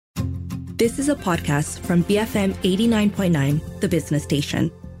This is a podcast from BFM 89.9, the business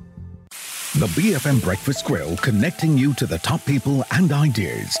station. The BFM Breakfast Grill, connecting you to the top people and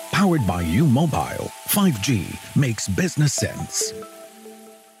ideas. Powered by U Mobile. 5G makes business sense.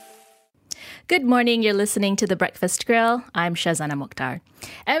 Good morning, you're listening to The Breakfast Grill. I'm Shazana Mukhtar.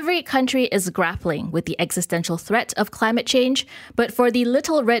 Every country is grappling with the existential threat of climate change, but for the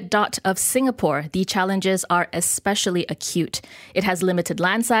little red dot of Singapore, the challenges are especially acute. It has limited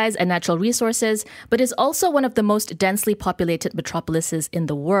land size and natural resources, but is also one of the most densely populated metropolises in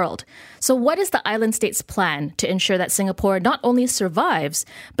the world. So what is the island state's plan to ensure that Singapore not only survives,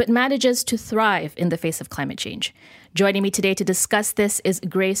 but manages to thrive in the face of climate change? Joining me today to discuss this is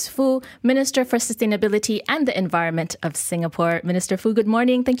Grace Fu, Minister for Sustainability and the Environment of Singapore. Minister Fu, good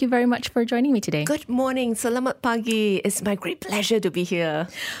morning. Thank you very much for joining me today. Good morning. Selamat pagi. It's my great pleasure to be here.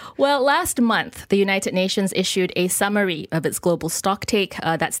 Well, last month, the United Nations issued a summary of its global stocktake.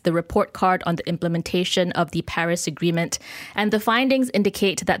 That's the report card on the implementation of the Paris Agreement. And the findings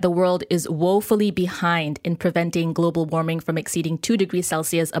indicate that the world is woefully behind in preventing global warming from exceeding 2 degrees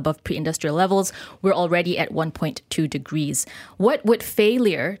Celsius above pre-industrial levels. We're already at 1.2 degrees. What would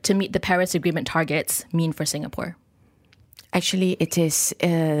failure to meet the Paris Agreement targets mean for Singapore? Actually, it is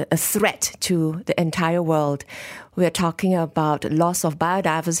a threat to the entire world. We're talking about loss of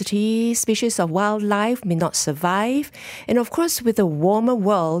biodiversity, species of wildlife may not survive. And of course, with a warmer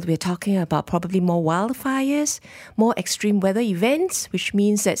world, we're talking about probably more wildfires, more extreme weather events, which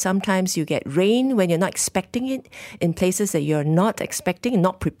means that sometimes you get rain when you're not expecting it in places that you're not expecting and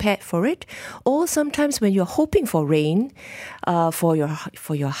not prepared for it. Or sometimes when you're hoping for rain for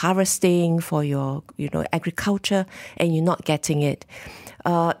your harvesting, for your agriculture, and you're not getting it.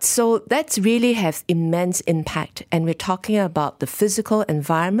 So that really has immense impact. And we're talking about the physical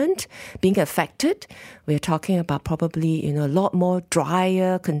environment being affected. We're talking about probably, a lot more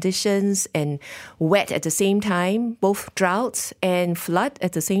drier conditions and wet at the same time, both droughts and flood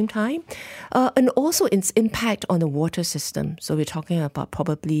at the same time. And also its impact on the water system. So we're talking about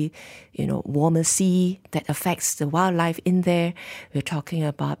probably, warmer sea that affects the wildlife in there. We're talking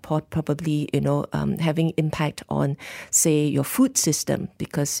about probably, having impact on, say, your food system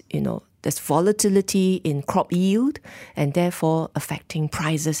because, there's volatility in crop yield and therefore affecting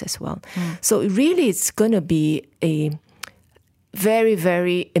prices as well. So really it's going to be a very,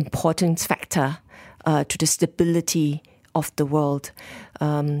 very important factor to the stability of the world.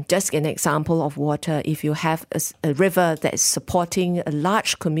 Just an example of water, if you have a river that is supporting a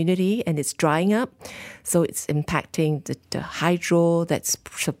large community and it's drying up, so it's impacting the hydro that's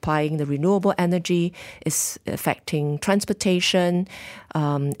supplying the renewable energy, is affecting transportation,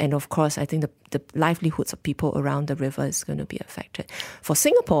 and of course, I think the livelihoods of people around the river is going to be affected. For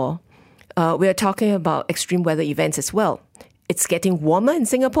Singapore, we're talking about extreme weather events as well. It's getting warmer in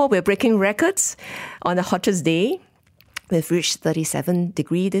Singapore. We're breaking records on the hottest day. We've reached 37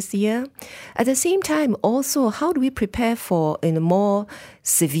 degrees this year. At the same time, also, how do we prepare for more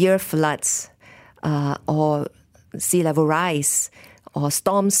severe floods or sea level rise or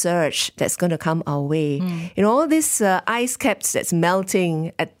storm surge that's going to come our way? All these ice caps that's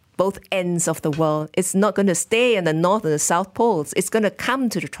melting at both ends of the world, it's not going to stay in the north and the south poles. It's going to come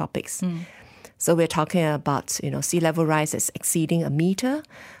to the tropics. So we're talking about, sea level rise that's exceeding 1 meter,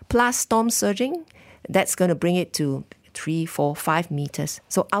 plus storm surging. That's going to bring it to 3, 4, 5 meters.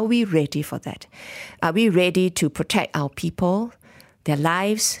 So are we ready for that? Are we ready to protect our people, their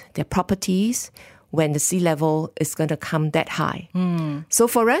lives, their properties, when the sea level is going to come that high? So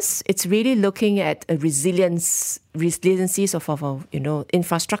for us, it's really looking at a resiliencies of our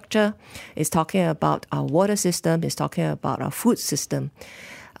infrastructure. It's talking about our water system. It's talking about our food system.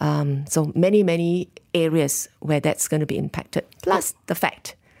 So many areas where that's going to be impacted. Plus the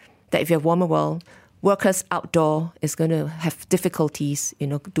fact that if you have warmer world, workers outdoor is going to have difficulties,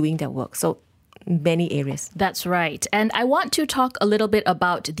 doing their work. So many areas. That's right. And I want to talk a little bit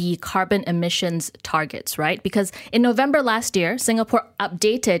about the carbon emissions targets, right? Because in November last year, Singapore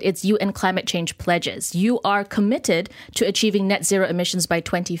updated its UN climate change pledges. You are committed to achieving net zero emissions by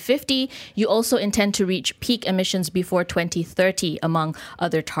 2050. You also intend to reach peak emissions before 2030, among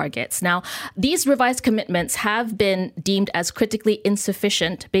other targets. Now, these revised commitments have been deemed as critically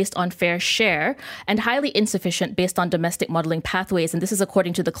insufficient based on fair share and highly insufficient based on domestic modeling pathways. And this is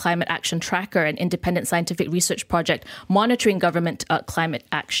according to the Climate Action Tracker, an independent scientific research project monitoring government climate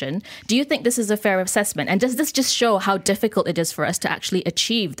action. Do you think this is a fair assessment? And does this just show how difficult it is for us to actually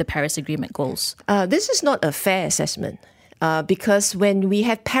achieve the Paris Agreement goals? This is not a fair assessment. because when we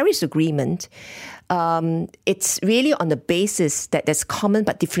have Paris Agreement, it's really on the basis that there's common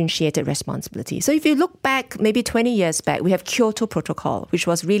but differentiated responsibility. So if you look back, maybe 20 years back, we have Kyoto Protocol, which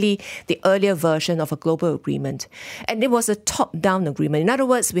was really the earlier version of a global agreement. And it was a top-down agreement. In other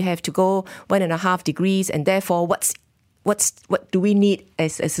words, we have to go 1.5 degrees, and therefore what do we need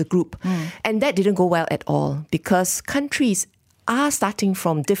as a group? And that didn't go well at all, because countries are starting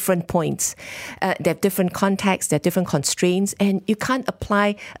from different points. They have different contexts, they have different constraints, and you can't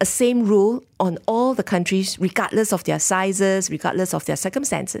apply a same rule on all the countries, regardless of their sizes, regardless of their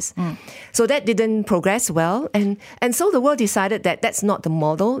circumstances. So that didn't progress well, and so the world decided that that's not the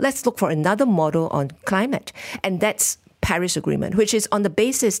model. Let's look for another model on climate, and that's Paris Agreement, which is on the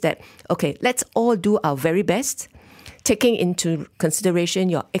basis that, okay, let's all do our very best, taking into consideration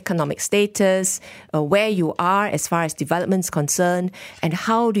your economic status, where you are as far as development is concerned, and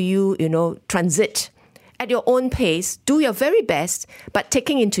how do you transit at your own pace, do your very best, but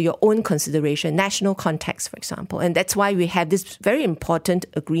taking into your own consideration, national context, for example. And that's why we have this very important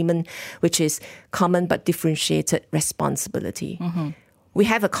agreement, which is common but differentiated responsibility. We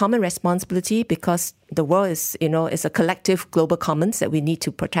have a common responsibility because the world is a collective global commons that we need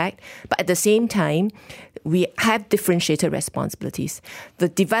to protect. But at the same time, we have differentiated responsibilities. The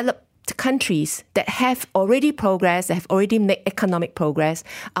developed countries that have already progressed, that have already made economic progress,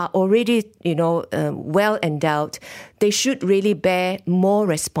 are already, well endowed. They should really bear more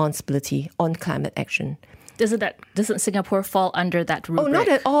responsibility on climate action. Doesn't Singapore fall under that rubric? Oh, not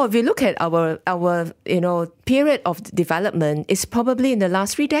at all. If you look at our period of development, it's probably in the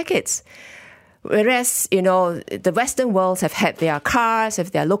last 3 decades. Whereas, the Western worlds have had their cars, have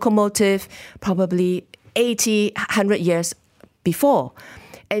their locomotive, probably 80, 100 years before.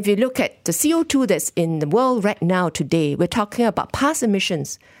 And if you look at the CO2 that's in the world right now today, we're talking about past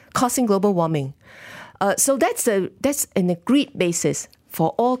emissions causing global warming. So that's an agreed basis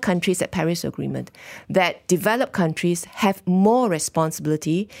for all countries at Paris Agreement, that developed countries have more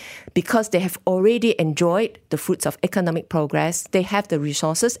responsibility because they have already enjoyed the fruits of economic progress. They have the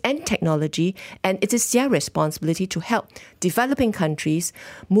resources and technology, and it is their responsibility to help developing countries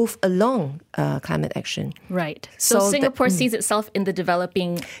move along climate action. Right. So Singapore sees itself in the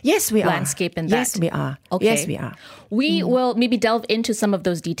developing landscape in that. Yes, we are. Okay. Yes, we are. We will maybe delve into some of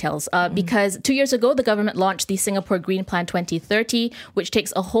those details because 2 years ago, the government launched the Singapore Green Plan 2030, which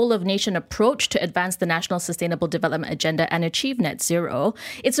takes a whole-of-nation approach to advance the National Sustainable Development Agenda and achieve net zero.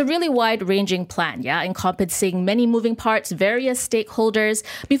 It's a really wide-ranging plan, encompassing many moving parts, various stakeholders.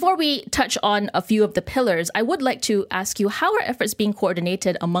 Before we touch on a few of the pillars, I would like to ask you, how are efforts being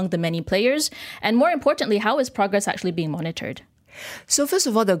coordinated among the many players? And more importantly, how is progress actually being monitored? So first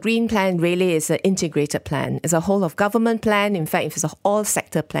of all, the Green Plan really is an integrated plan. It's a whole of government plan. In fact, it's an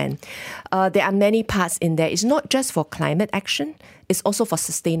all-sector plan. There are many parts in there. It's not just for climate action. It's also for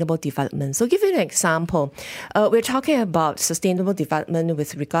sustainable development. So give you an example. We're talking about sustainable development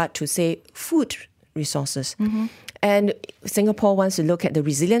with regard to, say, food resources. And Singapore wants to look at the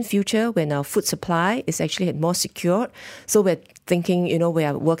resilient future when our food supply is actually more secure. So we're thinking, we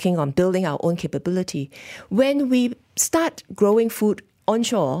are working on building our own capability. When we start growing food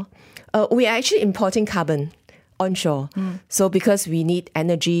onshore, we are actually importing carbon onshore. So because we need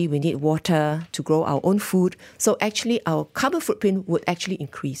energy, we need water to grow our own food. So actually our carbon footprint would actually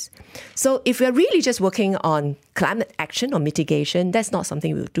increase. So if we're really just working on climate action or mitigation, that's not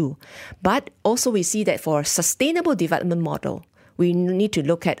something we'll do. But also we see that for a sustainable development model, we need to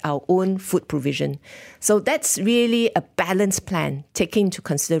look at our own food provision. So that's really a balanced plan, taking into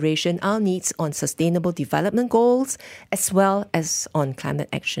consideration our needs on sustainable development goals as well as on climate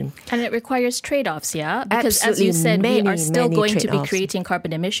action. And it requires trade-offs, Because Absolutely, as you said, we are still going to be trade-offs. creating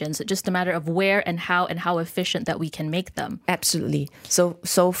carbon emissions. It's just a matter of where and how efficient that we can make them. Absolutely. So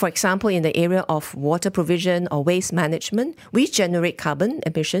for example, in the area of water provision or waste management, we generate carbon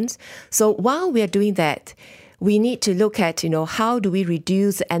emissions. So while we are doing that, we need to look at, how do we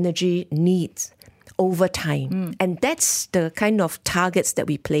reduce energy needs over time? And that's the kind of targets that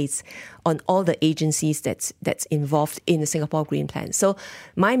we place on all the agencies that's involved in the Singapore Green Plan. So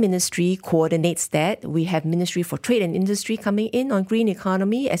my ministry coordinates that. We have Ministry for Trade and Industry coming in on green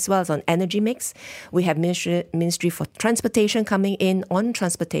economy as well as on energy mix. We have Ministry for Transportation coming in on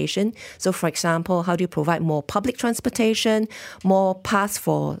transportation. So for example, how do you provide more public transportation, more paths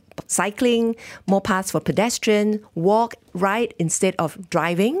for cycling, more paths for pedestrian, walk, ride instead of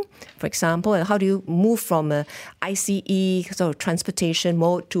driving, for example, and how do you move from a ICE sort of transportation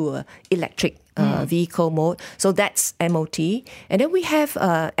mode to a electric vehicle mode. So that's MOT. And then we have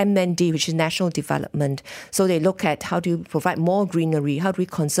MND, which is national development. So they look at how do you provide more greenery, how do we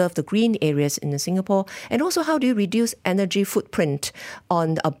conserve the green areas in Singapore, and also how do you reduce energy footprint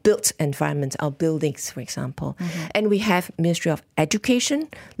on our built environment, our buildings, for example. And we have Ministry of Education,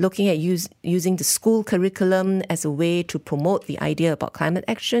 looking at using the school curriculum as a way to promote the idea about climate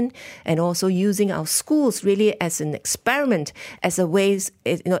action, and also using our schools really as an experiment, as a ways,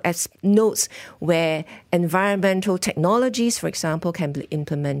 as nodes where environmental technologies, for example, can be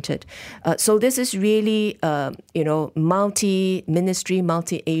implemented. So this is really, multi-ministry,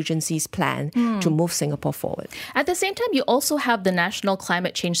 multi-agencies plan to move Singapore forward. At the same time, you also have the National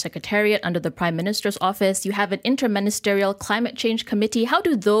Climate Change Secretariat under the Prime Minister's office. You have an interministerial climate change committee. How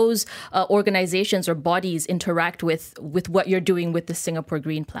do those organizations or bodies interact with what you're doing with the Singapore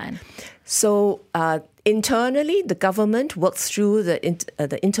Green Plan? So internally, the government works through the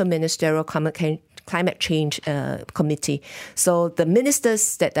interministerial climate change committee. So the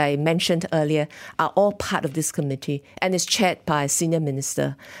ministers that I mentioned earlier are all part of this committee, and is chaired by a senior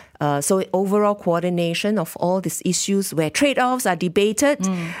minister. So overall coordination of all these issues where trade-offs are debated,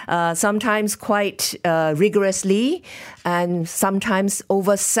 sometimes quite rigorously, and sometimes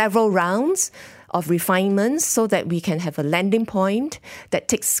over several rounds of refinements, so that we can have a landing point that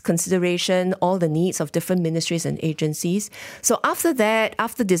takes consideration all the needs of different ministries and agencies. So after that,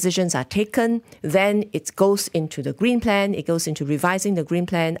 after decisions are taken, then it goes into the Green Plan, it goes into revising the Green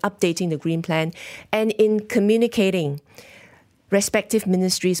Plan, updating the Green Plan, and in communicating. Respective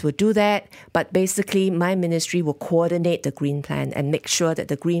ministries will do that, but basically my ministry will coordinate the Green Plan and make sure that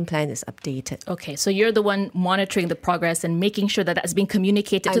the Green Plan is updated. Okay, so you're the one monitoring the progress and making sure that that's being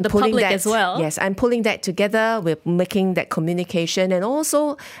communicated to the public as well. Yes, I'm pulling that together. We're making that communication and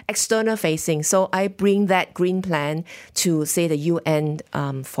also external facing. So I bring that Green Plan to, say, the UN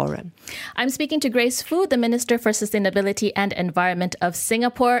forum. I'm speaking to Grace Fu, the Minister for Sustainability and Environment of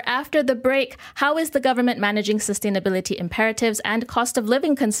Singapore. After the break, how is the government managing sustainability imperatives and cost of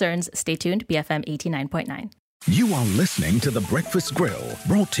living concerns? Stay tuned, BFM 89.9. You are listening to The Breakfast Grill,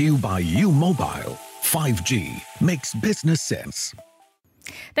 brought to you by U Mobile. 5G makes business sense.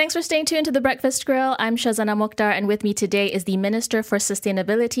 Thanks for staying tuned to The Breakfast Grill. I'm Shazana Mokhtar, and with me today is the Minister for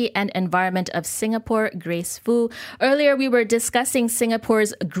Sustainability and Environment of Singapore, Grace Fu. Earlier, we were discussing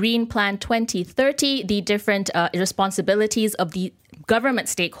Singapore's Green Plan 2030, the different responsibilities of the government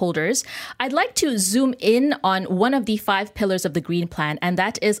stakeholders. I'd like to zoom in on one of the 5 pillars of the Green Plan, and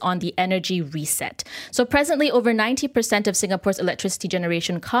that is on the energy reset. So presently, over 90% of Singapore's electricity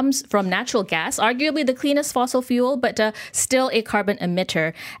generation comes from natural gas, arguably the cleanest fossil fuel, but still a carbon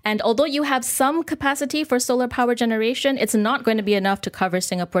emitter. And although you have some capacity for solar power generation, it's not going to be enough to cover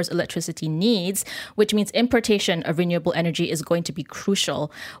Singapore's electricity needs, which means importation of renewable energy is going to be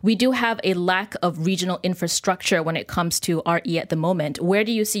crucial. We do have a lack of regional infrastructure when it comes to RE at the moment. Where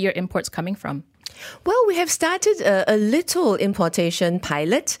do you see your imports coming from? Well, we have started a little importation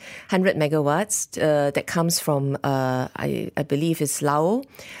pilot, 100 megawatts, that comes from, I believe it's Laos.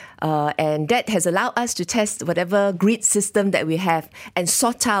 And that has allowed us to test whatever grid system that we have and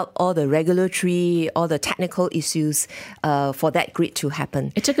sort out all the regulatory, all the technical issues for that grid to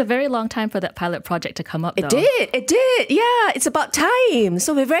happen. It took a very long time for that pilot project to come up, though. It did. Yeah, it's about time.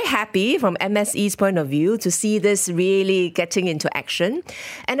 So we're very happy from MSE's point of view to see this really getting into action.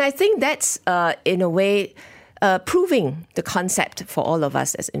 And I think that's, in a way, proving the concept for all of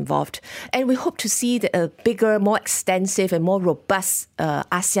us that's involved. And we hope to see a bigger, more extensive and more robust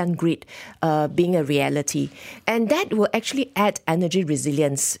ASEAN grid being a reality. And that will actually add energy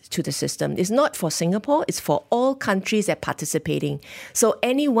resilience to the system. It's not for Singapore, it's for all countries that are participating. So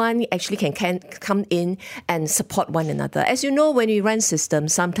anyone actually can come in and support one another. As you know, when you run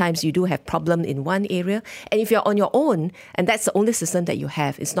systems, sometimes you do have problem in one area. And if you're on your own, and that's the only system that you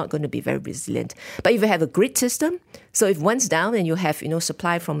have, it's not going to be very resilient. But if you have a grid system, so if one's down and you have,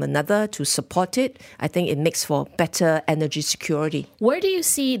 supply from another to support it, I think it makes for better energy security. Where do you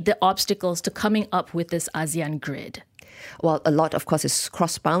see the obstacles to coming up with this ASEAN grid? Well, a lot, of course, is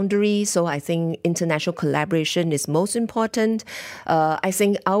cross-boundary. So I think international collaboration is most important. I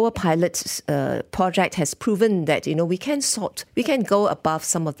think our pilot project has proven that, we can go above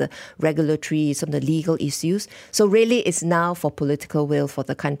some of the regulatory, some of the legal issues. So really, it's now for political will for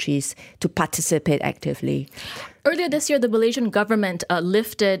the countries to participate actively. Earlier this year, the Malaysian government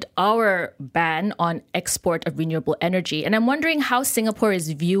lifted our ban on export of renewable energy. And I'm wondering how Singapore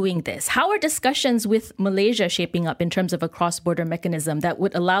is viewing this. How are discussions with Malaysia shaping up in terms of a cross-border mechanism that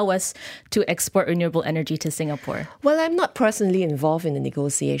would allow us to export renewable energy to Singapore? Well, I'm not personally involved in the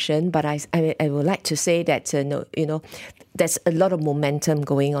negotiation, but I would like to say that, there's a lot of momentum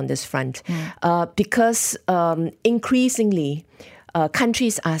going on this front because increasingly,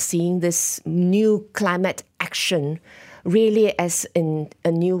 countries are seeing this new climate action really as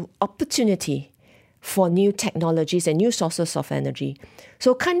a new opportunity for new technologies and new sources of energy.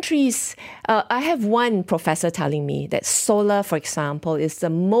 So countries, I have one professor telling me that solar, for example, is the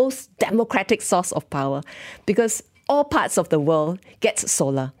most democratic source of power because all parts of the world get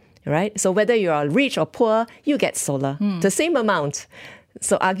solar, right? So whether you are rich or poor, you get solar, the same amount.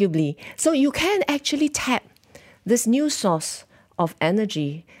 So arguably, so you can actually tap this new source of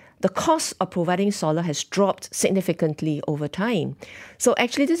energy. The cost of providing solar has dropped significantly over time. So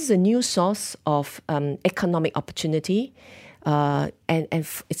actually, this is a new source of economic opportunity, and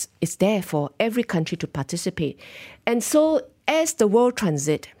it's there for every country to participate. And so as the world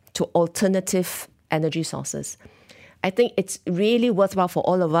transit to alternative energy sources, I think it's really worthwhile for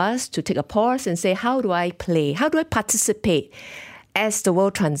all of us to take a pause and say, how do I play? How do I participate as the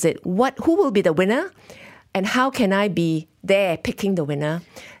world transit? Who will be the winner? And how can I be there picking the winner?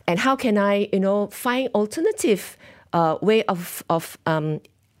 And how can I, find alternative way of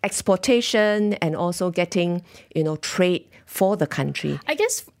exportation and also getting, trade for the country? I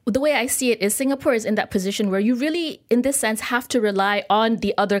guess the way I see it is Singapore is in that position where you really, in this sense, have to rely on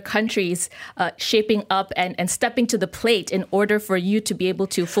the other countries shaping up and stepping to the plate in order for you to be able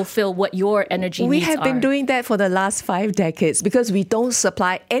to fulfill what your energy needs are. We have been doing that for the last 5 decades because we don't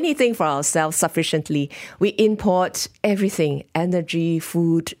supply anything for ourselves sufficiently. We import everything, energy,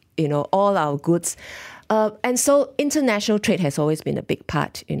 food, all our goods. And so international trade has always been a big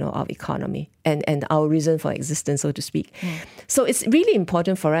part, of economy and our reason for existence, so to speak. So it's really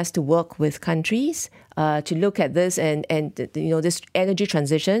important for us to work with countries to look at this and this energy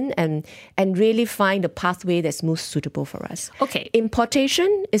transition and really find a pathway that's most suitable for us. Okay.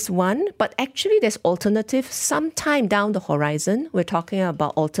 Importation is one, but actually there's alternatives sometime down the horizon. We're talking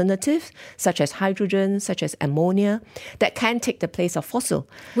about alternatives such as hydrogen, such as ammonia, that can take the place of fossil.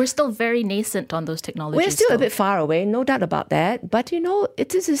 We're still very nascent on those technologies. We're still a bit far away, no doubt about that. But,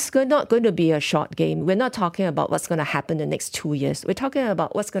 this is not going to be a short game. We're not talking about what's going to happen in the next 2 years. We're talking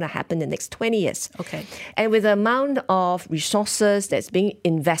about what's going to happen in the next 20 years. Okay. And with the amount of resources that's being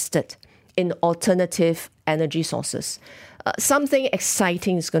invested in alternative energy sources, something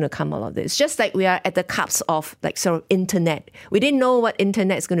exciting is going to come out of this. Just like we are at the cusp of internet. We didn't know what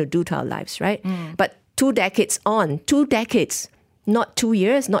internet is going to do to our lives, right? But 2 decades on, 2 decades, not 2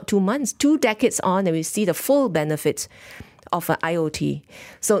 years, not 2 months, 2 decades on, and we see the full benefits of an IoT.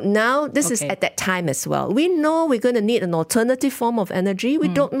 So now this is at that time as well. We know we're going to need an alternative form of energy. We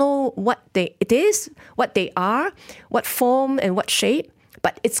don't know what it is, what they are, what form and what shape.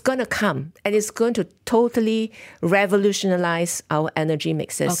 But it's going to come, and it's going to totally revolutionize our energy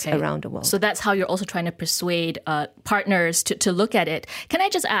mixes around the world. So that's how you're also trying to persuade partners to look at it. Can I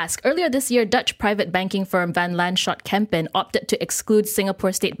just ask, earlier this year, Dutch private banking firm Van Lanschot Kempen opted to exclude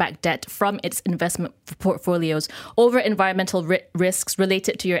Singapore state-backed debt from its investment portfolios over environmental risks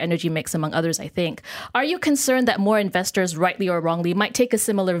related to your energy mix, among others, I think. Are you concerned that more investors, rightly or wrongly, might take a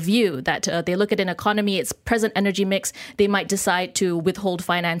similar view, that they look at an economy, its present energy mix, they might decide to withhold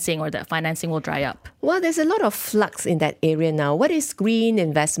financing, or that financing will dry up? Well, there's a lot of flux in that area now. What is green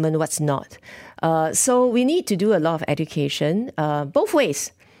investment? What's not? So we need to do a lot of education, both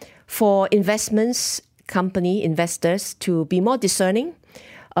ways, for investors to be more discerning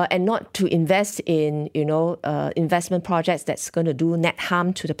and not to invest in, investment projects that's going to do net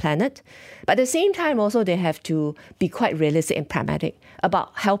harm to the planet. But at the same time, also, they have to be quite realistic and pragmatic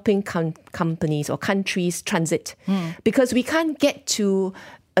about helping companies or countries transit. Because we can't get to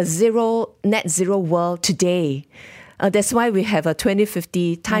a net zero world today. That's why we have a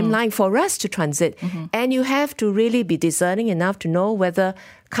 2050 timeline for us to transit. And you have to really be discerning enough to know whether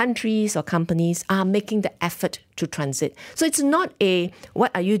countries or companies are making the effort to transit. So it's not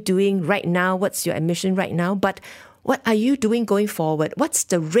what are you doing right now? What's your emission right now? But what are you doing going forward? What's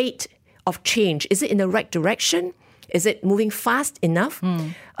the rate of change? Is it in the right direction? Is it moving fast enough?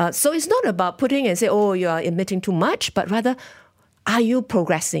 So it's not about putting and say, you are emitting too much, but rather, are you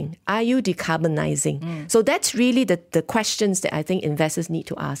progressing? Are you decarbonizing? So that's really the questions that I think investors need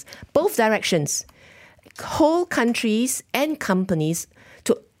to ask. Both directions. Whole countries and companies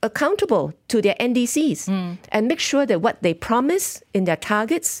to accountable to their NDCs and make sure that what they promise in their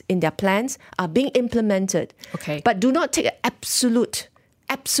targets, in their plans, are being implemented. Okay. But do not take an absolute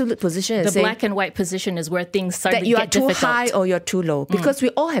position and the say black and white position is where things that suddenly you are get too difficult. high or you're too low, because we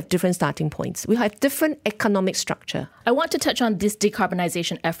all have different starting points. We have different economic structure. I want to touch on this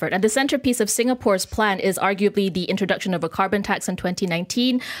decarbonization effort. And the centerpiece of Singapore's plan is arguably the introduction of a carbon tax in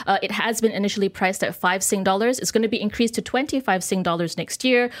 2019. It has been initially priced at 5 Sing dollars. It's going to be increased to 25 Sing dollars next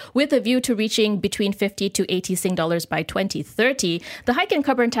year, with a view to reaching between 50 to 80 Sing dollars by 2030. The hike in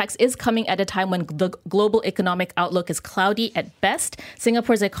carbon tax is coming at a time when the global economic outlook is cloudy at best.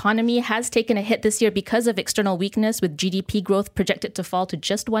 Singapore's economy has taken a hit this year because of external weakness, with GDP growth projected to fall to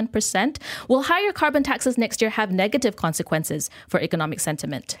just 1%. Will higher carbon taxes next year have negative consequences for economic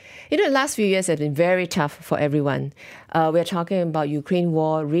sentiment? The last few years have been very tough for everyone. We're talking about Ukraine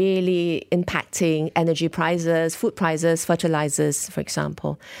war really impacting energy prices, food prices, fertilizers, for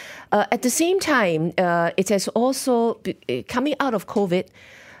example. At the same time, it has also, coming out of COVID,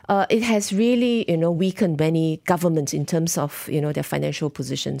 it has really, weakened many governments in terms of, their financial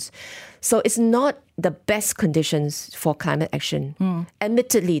positions. So it's not the best conditions for climate action.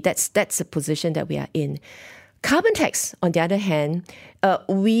 Admittedly, that's the position that we are in. Carbon tax, on the other hand,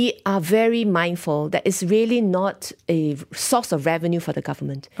 we are very mindful that it's really not a source of revenue for the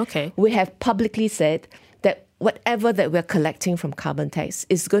government. Okay. We have publicly said that whatever that we're collecting from carbon tax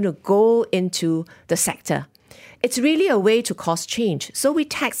is going to go into the sector. It's really a way to cause change. So we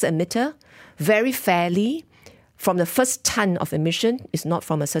tax the emitter very fairly from the first ton of emission. It's not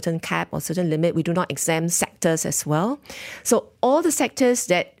from a certain cap or certain limit. We do not exempt sectors as well. So all the sectors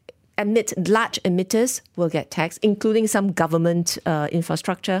that emit large emitters will get taxed, including some government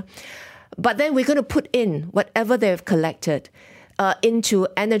infrastructure. But then we're going to put in whatever they've collected into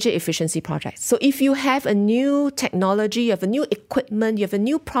energy efficiency projects. So if you have a new technology, you have a new equipment, you have a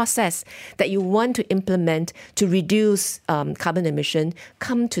new process that you want to implement to reduce carbon emission,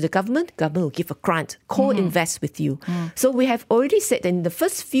 come to the government. Government will give a grant, co-invest with you. So we have already said that in the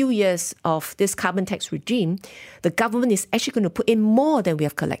first few years of this carbon tax regime, the government is actually going to put in more than we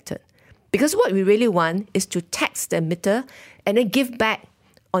have collected. Because what we really want is to tax the emitter and then give back,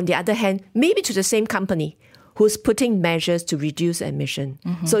 on the other hand, maybe to the same company who's putting measures to reduce emission.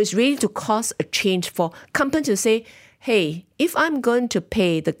 So it's really to cause a change for companies to say, hey, if I'm going to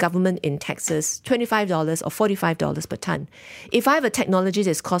pay the government in taxes $25 or $45 per ton, if I have a technology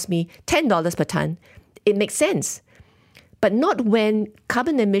that's cost me $10 per ton, it makes sense. But not when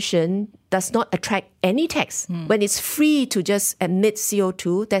carbon emission does not attract any tax. When it's free to just emit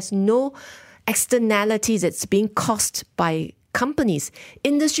CO2, there's no externalities that's being caused by companies.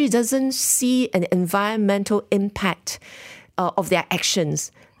 Industry doesn't see an environmental impact of their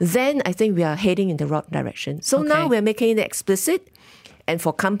actions. Then I think we are heading in the wrong direction. So now we're making it explicit, and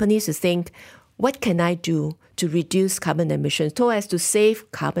for companies to think, what can I do to reduce carbon emissions so as to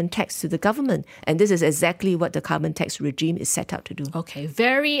save carbon tax to the government? And this is exactly what the carbon tax regime is set out to do. Okay,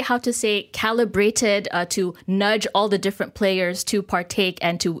 very, calibrated to nudge all the different players to partake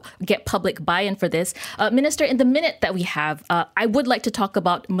and to get public buy-in for this. Minister, in the minute that we have, I would like to talk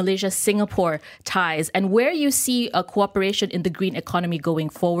about Malaysia-Singapore ties and where you see a cooperation in the green economy going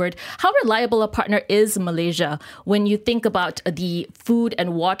forward. How reliable a partner is Malaysia when you think about the food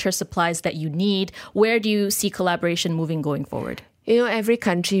and water supplies that you need? Where do you see collaboration moving going forward? Every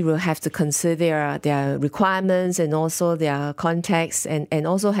country will have to consider their requirements and also their context and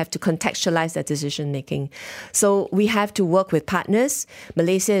also have to contextualize their decision making. So we have to work with partners.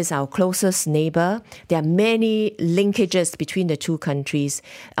 Malaysia is our closest neighbor. There are many linkages between the two countries.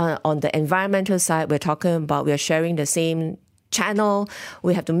 On the environmental side, we're sharing the same channel.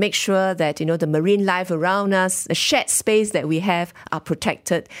 We have to make sure that, the marine life around us, the shared space that we have are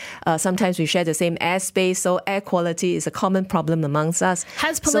protected. Sometimes we share the same airspace, so air quality is a common problem amongst us.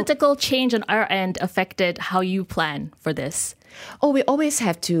 Has political change on our end affected how you plan for this? We always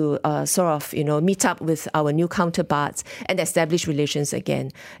have to meet up with our new counterparts and establish relations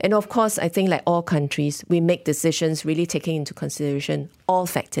again. And of course, I think like all countries, we make decisions really taking into consideration all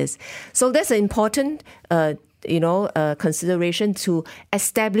factors. So that's an important consideration to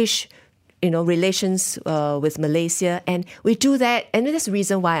establish, relations with Malaysia. And we do that. And that's the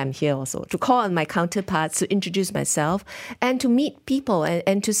reason why I'm here also, to call on my counterparts, to introduce myself and to meet people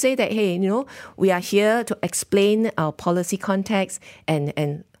and to say that, hey, we are here to explain our policy context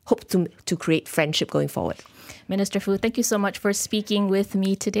and hope to create friendship going forward. Minister Fu, thank you so much for speaking with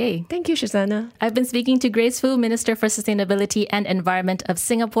me today. Thank you, Shazana. I've been speaking to Grace Fu, Minister for Sustainability and Environment of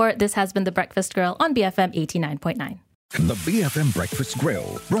Singapore. This has been The Breakfast Grill on BFM 89.9. The BFM Breakfast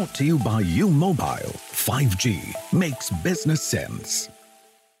Grill, brought to you by U Mobile. 5G makes business sense.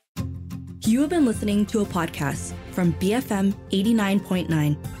 You have been listening to a podcast from BFM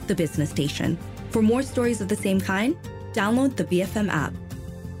 89.9, the business station. For more stories of the same kind, download the BFM app.